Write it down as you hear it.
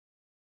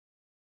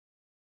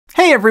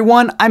Hey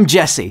everyone, I'm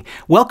Jesse.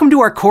 Welcome to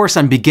our course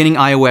on beginning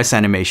iOS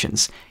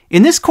animations.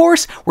 In this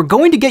course, we're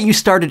going to get you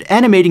started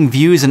animating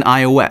views in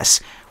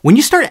iOS. When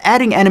you start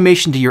adding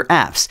animation to your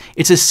apps,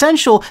 it's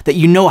essential that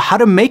you know how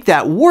to make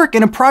that work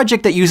in a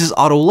project that uses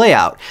auto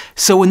layout.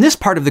 So in this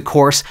part of the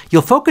course,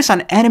 you'll focus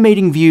on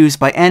animating views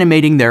by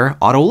animating their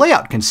auto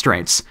layout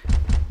constraints.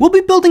 We'll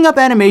be building up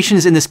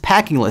animations in this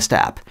packing list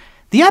app.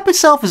 The app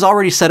itself is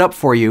already set up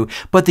for you,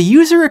 but the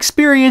user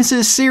experience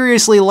is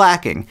seriously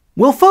lacking.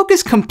 We'll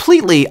focus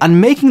completely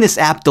on making this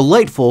app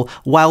delightful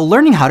while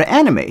learning how to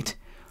animate.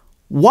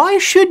 Why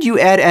should you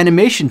add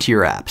animation to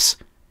your apps?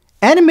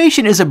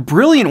 Animation is a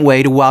brilliant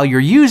way to wow your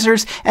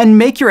users and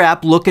make your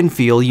app look and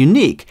feel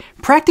unique.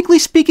 Practically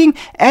speaking,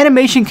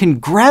 animation can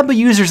grab a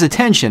user's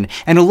attention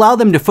and allow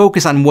them to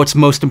focus on what's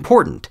most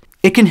important.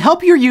 It can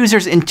help your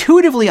users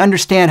intuitively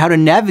understand how to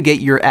navigate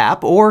your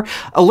app or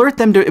alert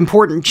them to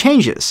important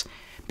changes.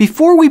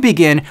 Before we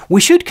begin,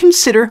 we should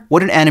consider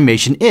what an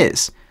animation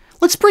is.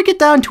 Let's break it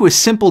down to a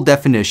simple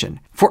definition.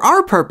 For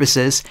our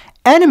purposes,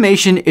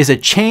 animation is a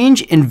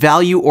change in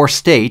value or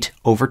state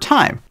over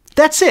time.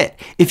 That's it.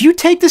 If you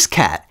take this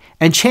cat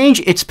and change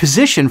its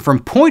position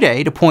from point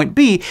A to point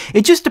B,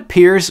 it just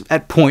appears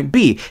at point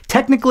B.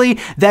 Technically,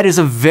 that is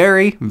a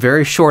very,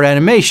 very short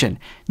animation.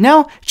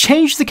 Now,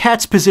 change the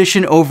cat's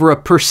position over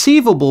a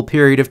perceivable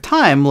period of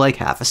time, like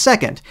half a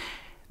second.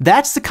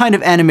 That's the kind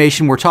of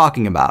animation we're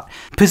talking about.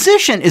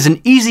 Position is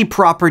an easy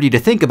property to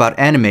think about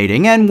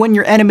animating, and when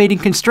you're animating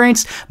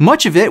constraints,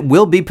 much of it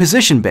will be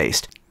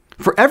position-based.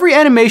 For every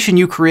animation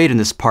you create in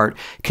this part,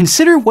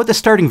 consider what the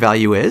starting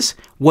value is,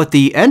 what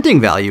the ending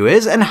value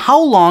is, and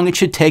how long it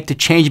should take to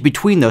change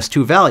between those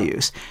two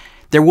values.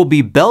 There will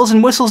be bells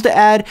and whistles to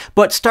add,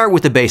 but start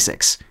with the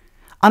basics.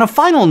 On a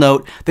final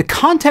note, the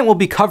content we'll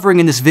be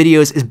covering in this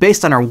video is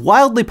based on our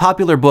wildly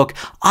popular book,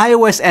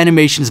 iOS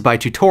Animations by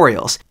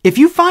Tutorials. If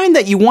you find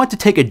that you want to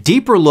take a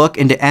deeper look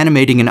into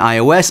animating in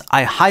iOS,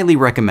 I highly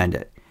recommend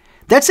it.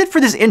 That's it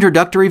for this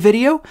introductory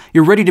video.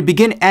 You're ready to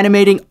begin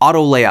animating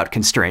auto layout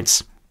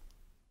constraints.